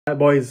Right,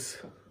 boys,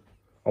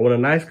 I want a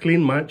nice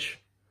clean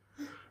match,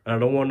 and I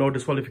don't want no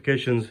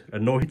disqualifications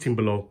and no hitting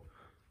below.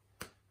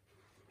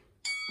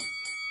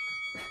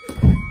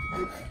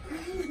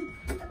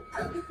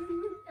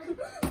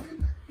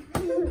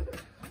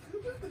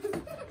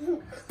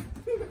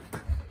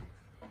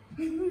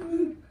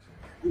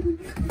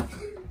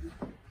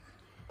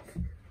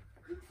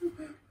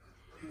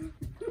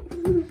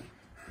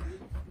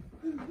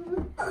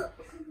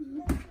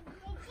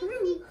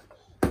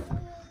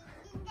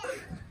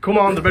 Come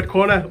on, the red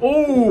corner.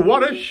 Oh,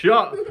 what a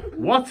shot.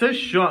 What a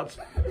shot.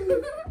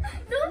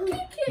 No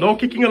kicking. No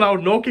kicking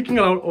allowed. No kicking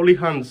allowed. Only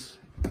hands.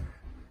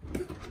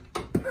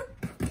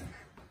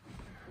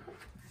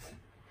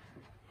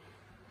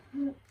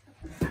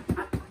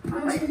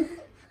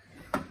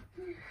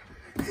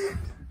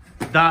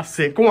 That's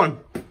it. Come on.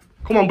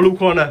 Come on, blue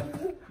corner.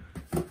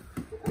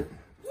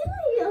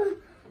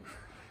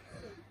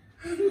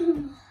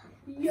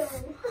 Yo.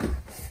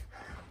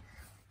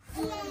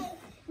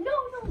 No.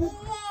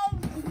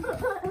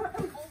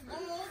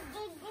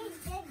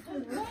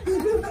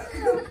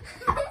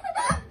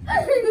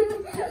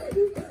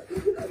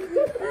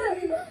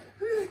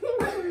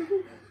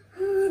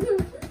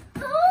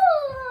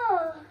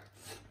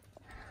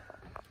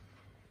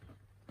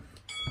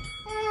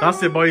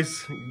 That's it,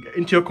 boys.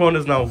 Into your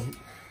corners now.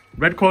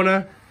 Red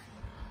corner,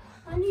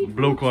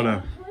 blue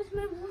corner. Where's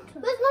my water?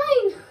 Where's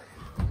mine?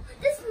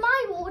 This is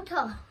my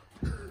water.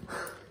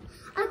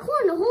 I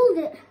can't hold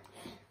it.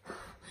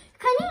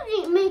 Can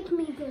you make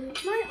me do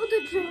it? My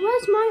other drink.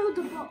 Where's my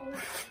other bottle?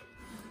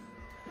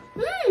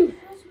 Where's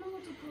my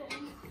other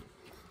bottle?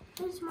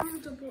 Where's my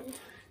other bit?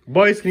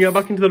 Boys, can you get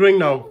back into the ring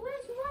now?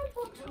 Where's my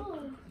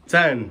bottle?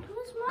 10,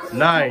 Where's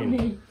my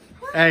 9,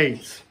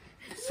 8,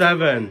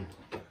 7,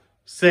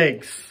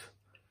 6,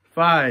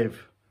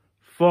 5,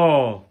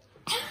 4,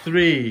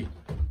 3,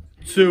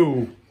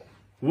 2,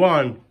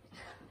 1.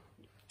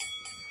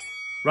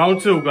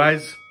 Round 2,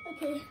 guys.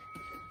 Okay.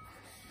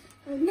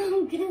 And now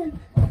again.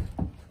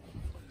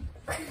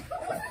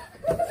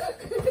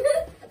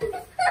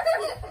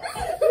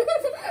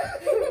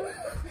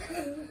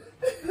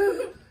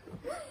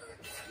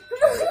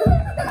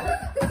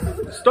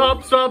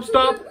 Stop, stop,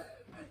 stop.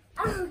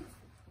 I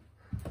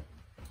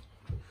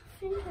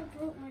think I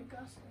broke my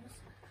glasses.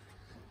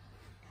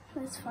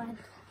 That's fine.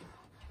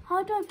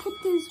 How do I put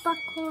these back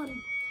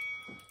on?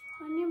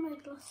 I need my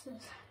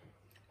glasses.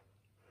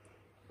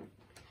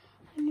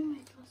 I need my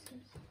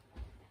glasses.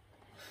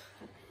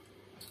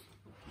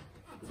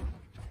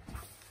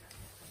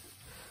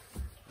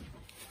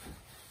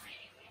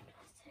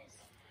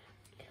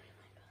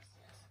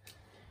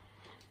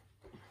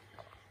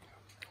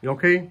 You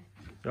okay?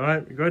 All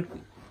right, you good?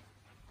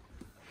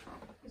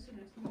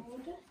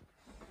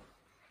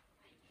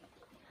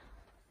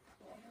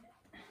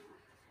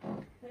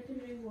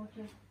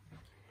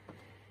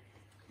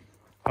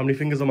 How many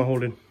fingers am I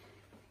holding?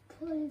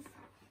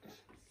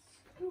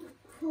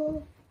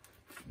 4.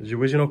 Is your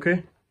vision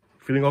okay?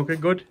 Feeling okay?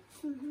 Good?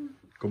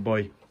 Good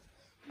boy.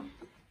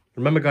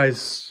 Remember,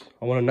 guys,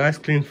 I want a nice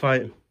clean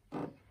fight.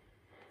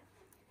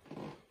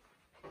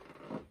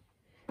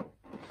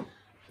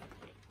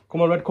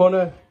 Come on, red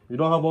corner. You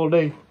don't have all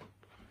day. You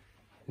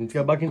need to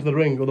get back into the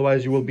ring,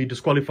 otherwise you will be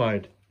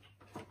disqualified.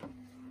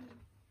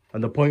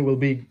 And the point will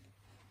be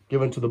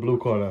given to the blue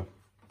corner.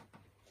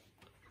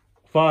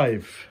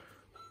 5,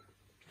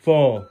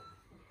 4,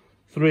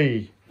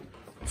 3,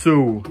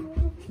 2,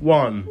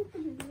 1.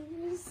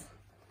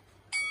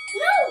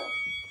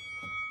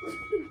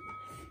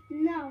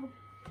 No.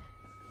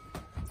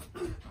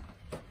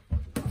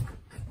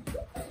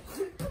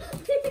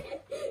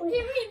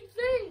 Give me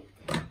drink.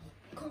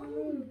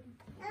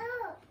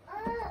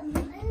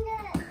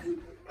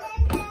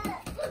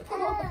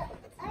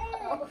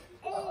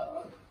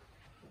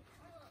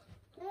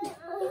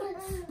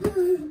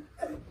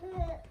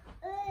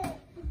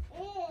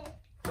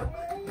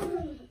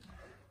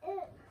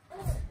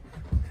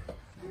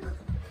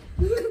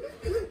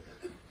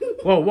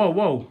 Whoa, whoa,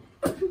 whoa.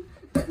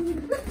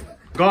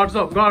 Guards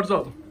up, guards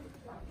up.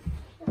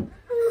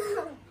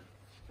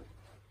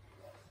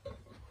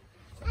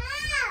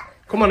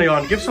 Come on,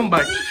 Ian, give some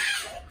back.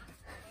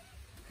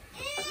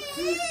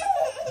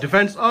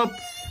 Defense up.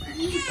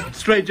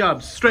 Straight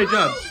jabs, straight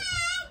jabs.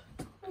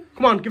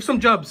 Come on, give some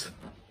jabs.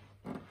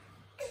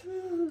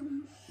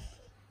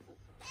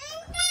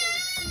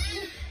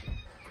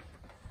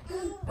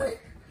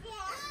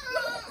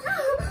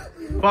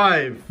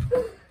 Five,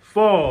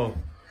 4,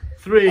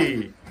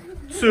 3,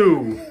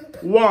 2,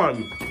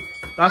 1.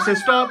 That's it.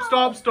 Stop,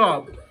 stop,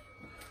 stop.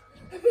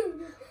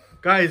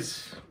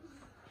 Guys,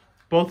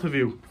 both of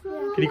you,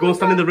 can you go and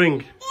stand in the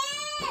ring?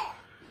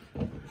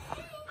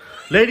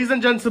 Ladies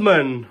and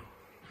gentlemen,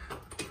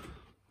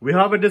 we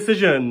have a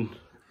decision,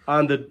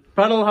 and the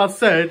panel has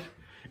said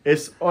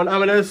it's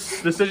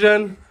unanimous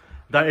decision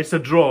that it's a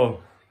draw.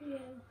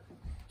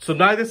 So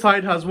neither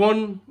side has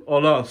won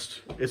or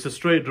lost. It's a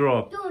straight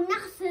draw.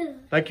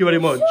 Thank you very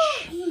much.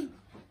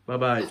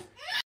 Bye-bye.